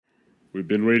We've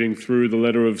been reading through the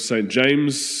letter of St.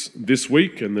 James this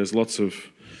week, and there's lots of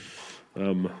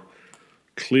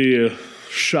clear,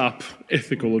 sharp,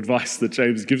 ethical advice that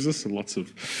James gives us, and lots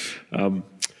of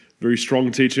very strong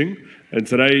teaching. And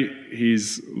today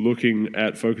he's looking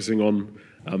at focusing on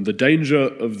the danger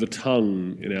of the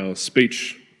tongue in our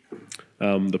speech,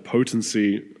 the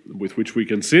potency with which we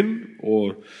can sin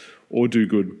or do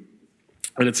good.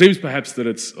 And it seems perhaps that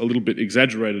it's a little bit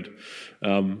exaggerated,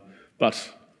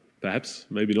 but perhaps,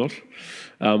 maybe not.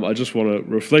 I just want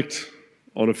to reflect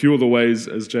on a few of the ways,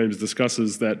 as James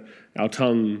discusses, that our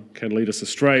tongue can lead us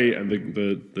astray and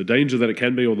the danger that it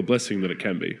can be or the blessing that it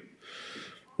can be.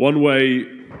 One way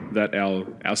that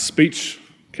our speech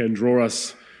can draw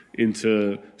us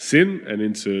into sin and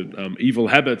into evil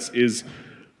habits is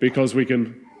because we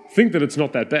can think that it's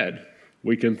not that bad.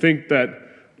 We can think that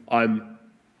I'm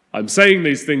saying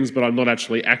these things, but I'm not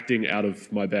actually acting out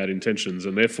of my bad intentions,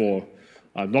 and therefore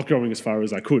I'm not going as far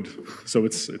as I could. So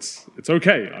it's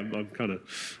okay.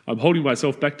 I'm holding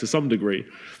myself back to some degree.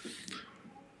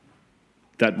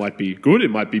 That might be good. It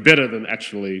might be better than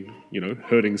actually,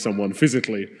 hurting someone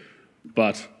physically.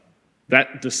 But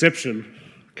that deception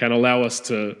can allow us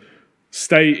to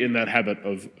stay in that habit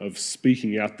of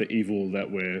speaking out the evil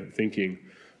that we're thinking,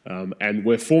 and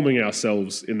we're forming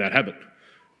ourselves in that habit,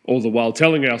 all the while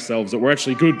telling ourselves that we're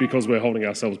actually good because we're holding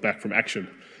ourselves back from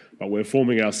action. But we're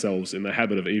forming ourselves in the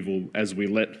habit of evil as we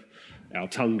let our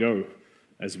tongue go,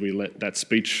 as we let that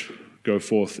speech go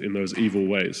forth in those evil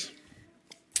ways.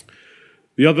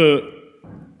 The other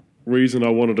reason I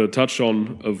wanted to touch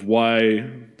on of why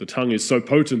the tongue is so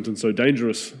potent and so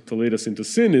dangerous to lead us into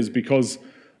sin is because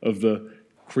of the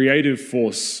creative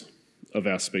force of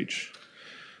our speech.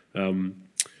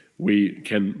 We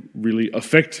can really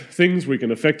affect things. We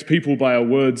can affect people by our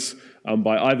words,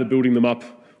 by either building them up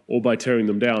or by tearing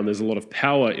them down. There's a lot of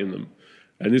power in them.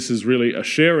 And this is really a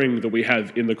sharing that we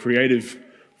have in the creative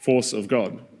force of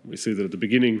God. We see that at the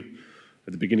beginning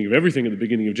of everything, at the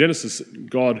beginning of Genesis,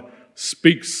 God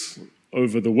speaks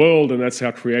over the world, and that's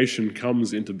how creation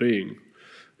comes into being.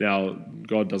 Now,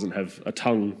 God doesn't have a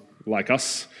tongue like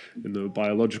us in the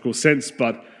biological sense,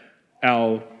 but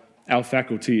our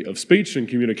faculty of speech and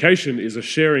communication is a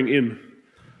sharing in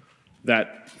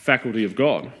that faculty of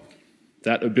God,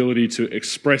 that ability to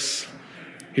express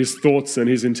his thoughts and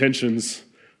his intentions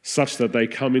such that they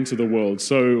come into the world.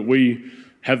 So we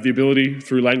have the ability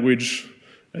through language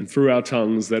and through our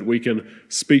tongues that we can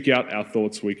speak out our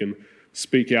thoughts, we can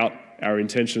speak out our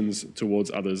intentions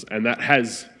towards others, and that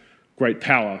has great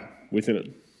power within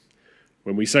it.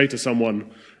 When we say to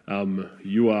someone,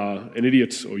 you are an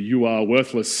idiot or you are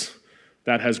worthless,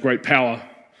 that has great power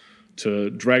to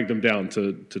drag them down,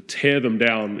 to tear them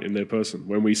down in their person.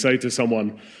 When we say to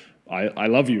someone, I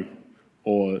love you,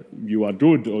 or you are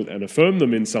good, and affirm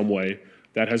them in some way,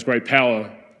 that has great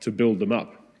power to build them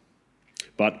up.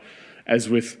 But as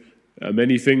with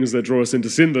many things that draw us into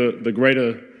sin, the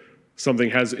greater something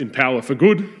has in power for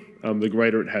good, the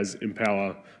greater it has in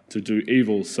power to do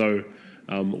evil. So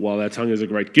while our tongue is a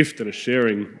great gift and a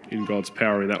sharing in God's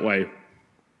power in that way,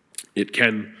 it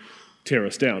can tear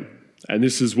us down. And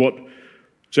this is what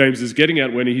James is getting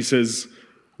at when he says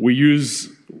we use,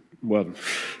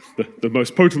 the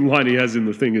most potent line he has in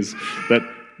the thing is that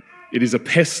it is a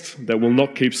pest that will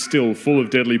not keep still, full of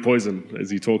deadly poison, as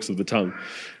he talks of the tongue.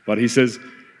 But he says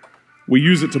we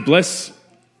use it to bless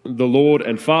the Lord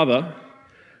and Father,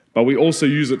 but we also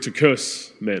use it to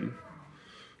curse men.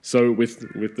 So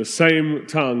with the same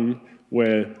tongue,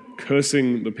 we're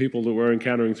cursing the people that we're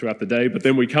encountering throughout the day, but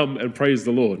then we come and praise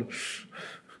the Lord.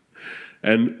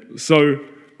 And so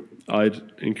I'd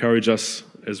encourage us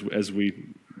as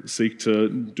we seek to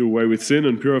do away with sin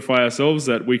and purify ourselves,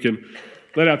 that we can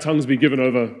let our tongues be given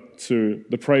over to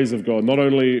the praise of God, not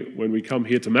only when we come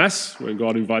here to Mass, when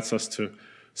God invites us to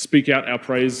speak out our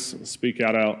praise, speak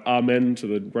out our amen to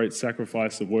the great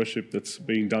sacrifice of worship that's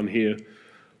being done here,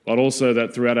 but also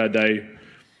that throughout our day,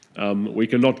 we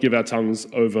cannot give our tongues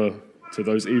over to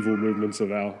those evil movements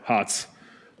of our hearts,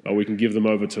 but we can give them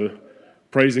over to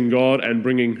praising God and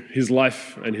bringing his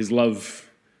life and his love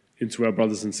into our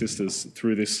brothers and sisters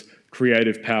through this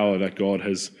creative power that God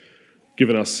has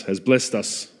given us, has blessed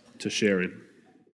us to share in.